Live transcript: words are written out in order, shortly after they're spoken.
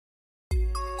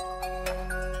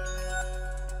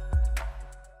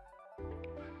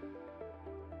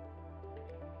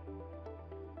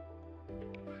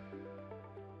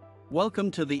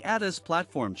Welcome to the ADAS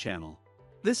Platform channel.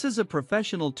 This is a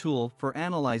professional tool for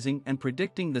analyzing and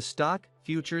predicting the stock,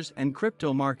 futures, and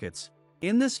crypto markets.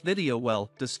 In this video we'll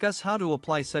discuss how to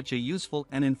apply such a useful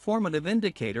and informative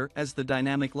indicator as the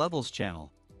Dynamic Levels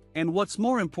channel. And what's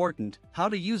more important, how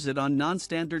to use it on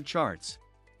non-standard charts.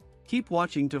 Keep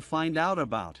watching to find out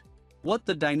about what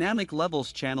the Dynamic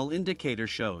Levels channel indicator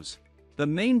shows. The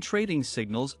main trading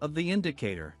signals of the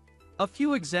indicator. A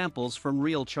few examples from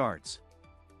real charts.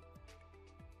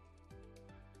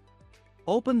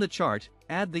 Open the chart,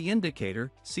 add the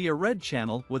indicator, see a red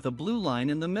channel with a blue line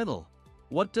in the middle.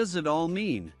 What does it all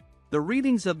mean? The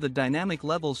readings of the Dynamic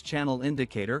Levels channel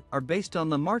indicator are based on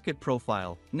the market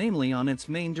profile, namely on its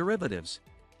main derivatives.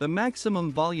 The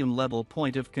maximum volume level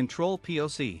point of control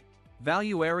POC,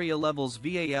 value area levels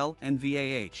VAL and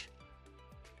VAH.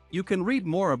 You can read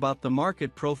more about the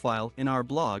market profile in our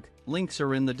blog, links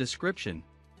are in the description.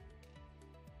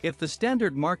 If the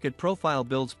standard market profile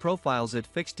builds profiles at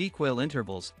fixed equal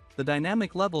intervals, the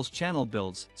Dynamic Levels channel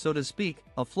builds, so to speak,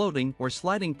 a floating or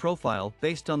sliding profile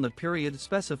based on the period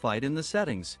specified in the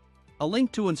settings. A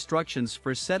link to instructions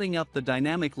for setting up the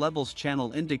Dynamic Levels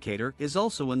channel indicator is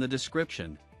also in the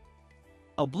description.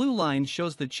 A blue line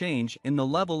shows the change in the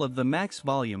level of the max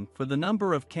volume for the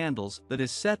number of candles that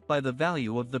is set by the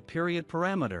value of the period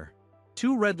parameter.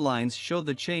 Two red lines show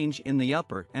the change in the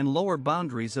upper and lower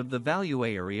boundaries of the value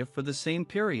area for the same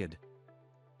period.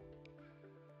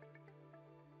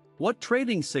 What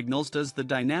trading signals does the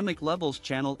Dynamic Levels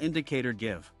channel indicator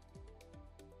give?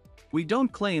 We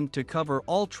don't claim to cover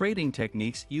all trading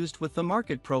techniques used with the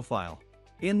market profile.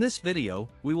 In this video,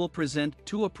 we will present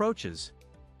two approaches.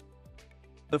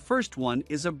 The first one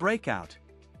is a breakout.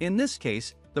 In this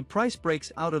case, the price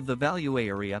breaks out of the value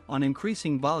area on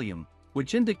increasing volume,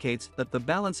 which indicates that the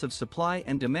balance of supply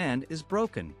and demand is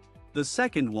broken. The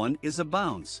second one is a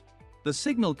bounce. The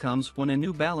signal comes when a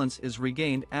new balance is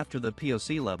regained after the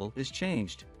POC level is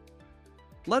changed.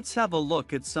 Let's have a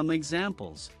look at some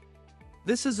examples.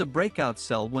 This is a breakout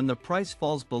sell when the price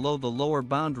falls below the lower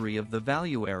boundary of the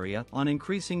value area on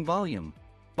increasing volume.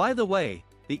 By the way,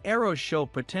 the arrows show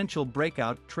potential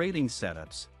breakout trading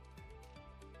setups.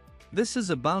 This is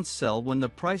a bounce sell when the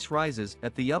price rises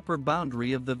at the upper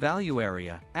boundary of the value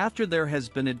area after there has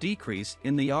been a decrease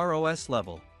in the ROS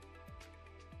level.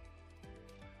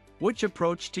 Which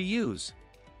approach to use?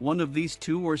 One of these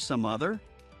two or some other?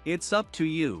 It's up to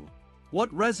you. What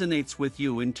resonates with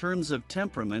you in terms of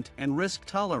temperament and risk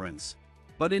tolerance?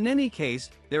 But in any case,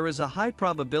 there is a high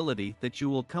probability that you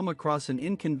will come across an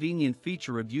inconvenient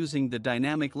feature of using the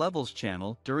Dynamic Levels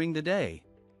channel during the day.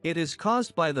 It is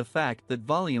caused by the fact that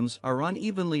volumes are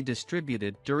unevenly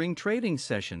distributed during trading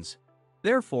sessions.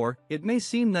 Therefore, it may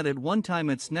seem that at one time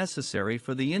it's necessary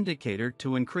for the indicator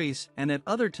to increase and at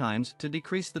other times to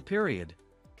decrease the period.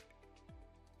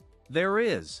 There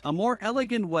is a more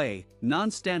elegant way,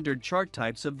 non-standard chart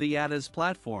types of the ADAS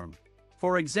platform.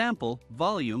 For example,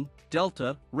 volume,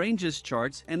 delta, ranges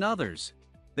charts and others.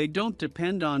 They don't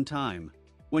depend on time.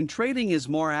 When trading is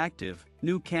more active,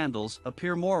 new candles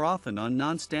appear more often on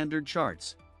non-standard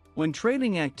charts. When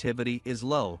trading activity is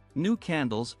low, new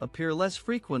candles appear less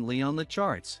frequently on the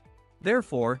charts.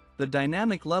 Therefore, the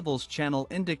Dynamic Levels channel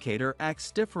indicator acts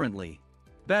differently.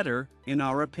 Better, in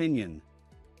our opinion.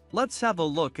 Let's have a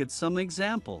look at some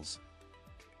examples.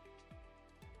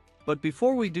 But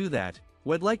before we do that,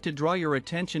 we'd like to draw your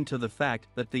attention to the fact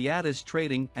that the ADAS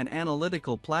trading and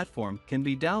analytical platform can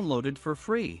be downloaded for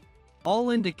free.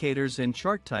 All indicators and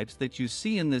chart types that you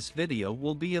see in this video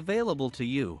will be available to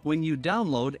you when you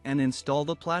download and install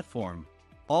the platform.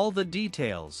 All the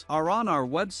details are on our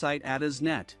website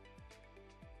ADAS.net.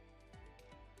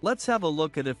 Let's have a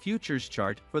look at a futures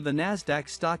chart for the Nasdaq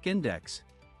stock index.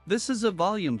 This is a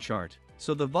volume chart,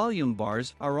 so the volume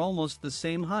bars are almost the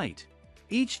same height.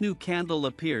 Each new candle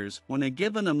appears when a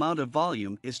given amount of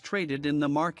volume is traded in the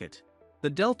market. The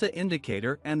delta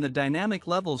indicator and the Dynamic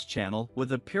Levels channel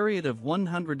with a period of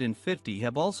 150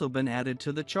 have also been added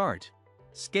to the chart.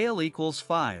 Scale equals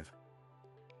 5.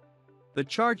 The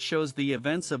chart shows the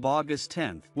events of August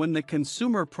 10th when the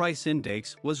Consumer Price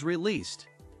Index was released.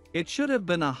 It should have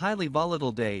been a highly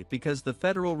volatile day because the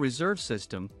Federal Reserve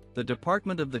System, the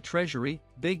Department of the Treasury,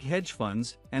 big hedge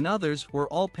funds, and others were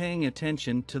all paying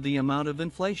attention to the amount of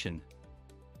inflation.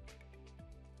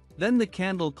 Then the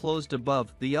candle closed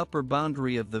above the upper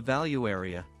boundary of the value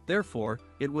area, therefore,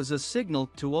 it was a signal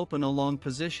to open a long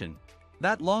position.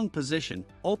 That long position,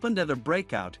 opened at a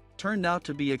breakout, turned out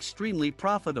to be extremely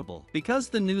profitable because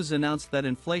the news announced that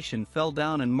inflation fell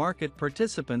down and market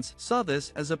participants saw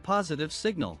this as a positive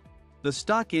signal. The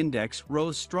stock index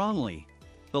rose strongly.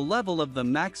 The level of the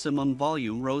maximum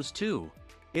volume rose too.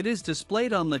 It is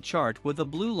displayed on the chart with a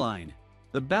blue line.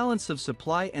 The balance of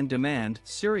supply and demand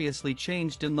seriously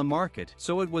changed in the market,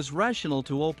 so it was rational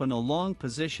to open a long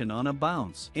position on a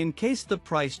bounce, in case the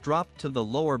price dropped to the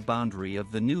lower boundary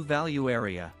of the new value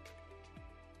area.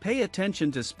 Pay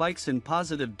attention to spikes in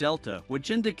positive delta,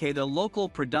 which indicate a local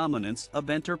predominance of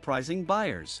enterprising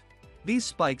buyers. These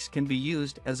spikes can be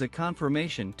used as a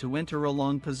confirmation to enter a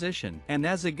long position and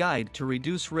as a guide to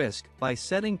reduce risk by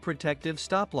setting protective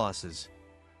stop losses.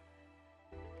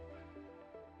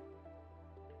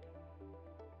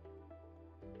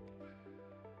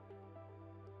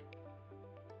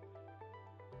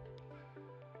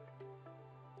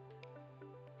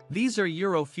 These are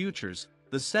Euro futures.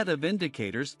 The set of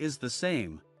indicators is the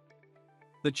same.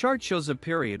 The chart shows a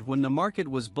period when the market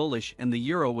was bullish and the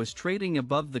euro was trading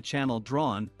above the channel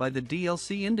drawn by the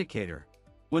DLC indicator.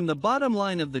 When the bottom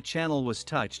line of the channel was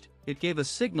touched, it gave a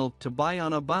signal to buy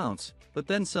on a bounce, but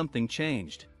then something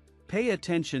changed. Pay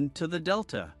attention to the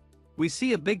delta. We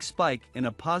see a big spike in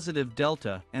a positive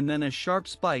delta and then a sharp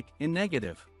spike in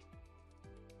negative.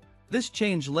 This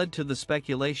change led to the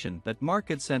speculation that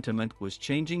market sentiment was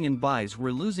changing and buys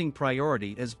were losing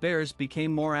priority as bears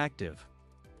became more active.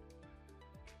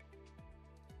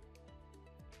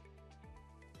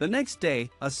 The next day,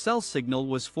 a sell signal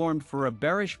was formed for a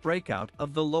bearish breakout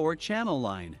of the lower channel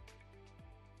line.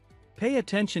 Pay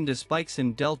attention to spikes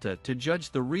in delta to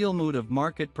judge the real mood of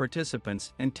market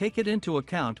participants and take it into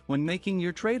account when making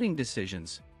your trading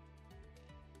decisions.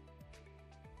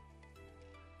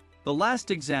 The last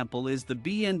example is the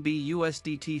BNB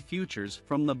USDT futures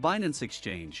from the Binance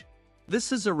Exchange.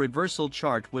 This is a reversal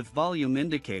chart with volume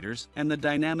indicators and the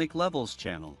dynamic levels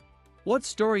channel. What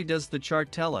story does the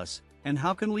chart tell us, and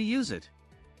how can we use it?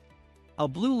 A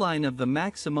blue line of the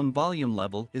maximum volume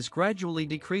level is gradually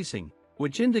decreasing,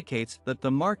 which indicates that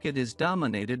the market is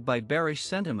dominated by bearish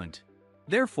sentiment.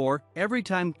 Therefore, every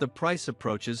time the price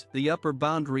approaches the upper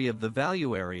boundary of the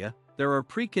value area, there are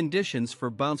preconditions for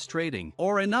bounce trading,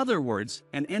 or in other words,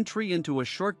 an entry into a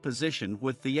short position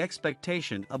with the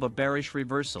expectation of a bearish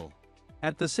reversal.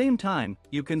 At the same time,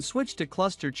 you can switch to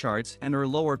cluster charts and/or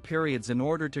lower periods in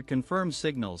order to confirm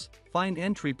signals, find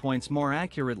entry points more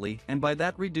accurately, and by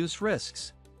that reduce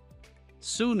risks.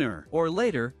 Sooner or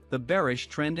later, the bearish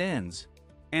trend ends.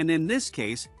 And in this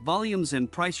case, volumes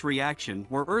and price reaction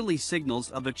were early signals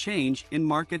of a change in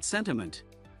market sentiment.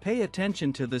 Pay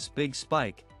attention to this big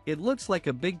spike. It looks like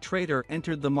a big trader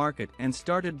entered the market and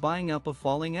started buying up a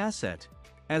falling asset.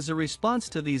 As a response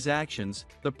to these actions,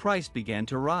 the price began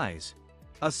to rise.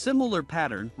 A similar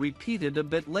pattern repeated a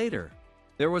bit later.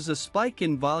 There was a spike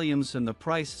in volumes and the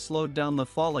price slowed down the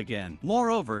fall again.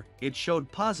 Moreover, it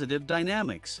showed positive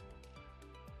dynamics.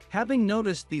 Having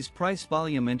noticed these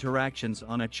price-volume interactions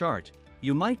on a chart,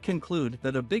 you might conclude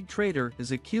that a big trader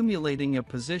is accumulating a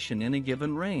position in a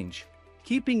given range.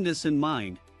 Keeping this in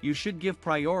mind, you should give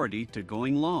priority to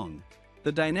going long.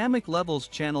 The dynamic levels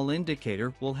channel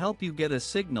indicator will help you get a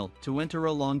signal to enter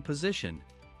a long position.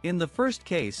 In the first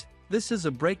case, this is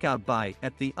a breakout buy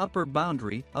at the upper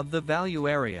boundary of the value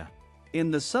area. In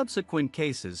the subsequent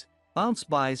cases, bounce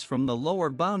buys from the lower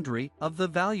boundary of the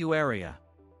value area.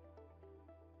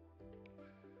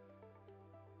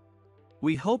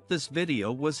 We hope this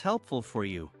video was helpful for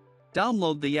you.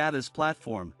 Download the ADAS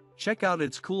platform, check out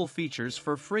its cool features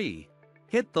for free.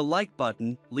 Hit the like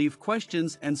button, leave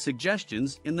questions and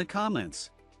suggestions in the comments.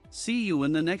 See you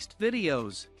in the next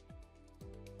videos.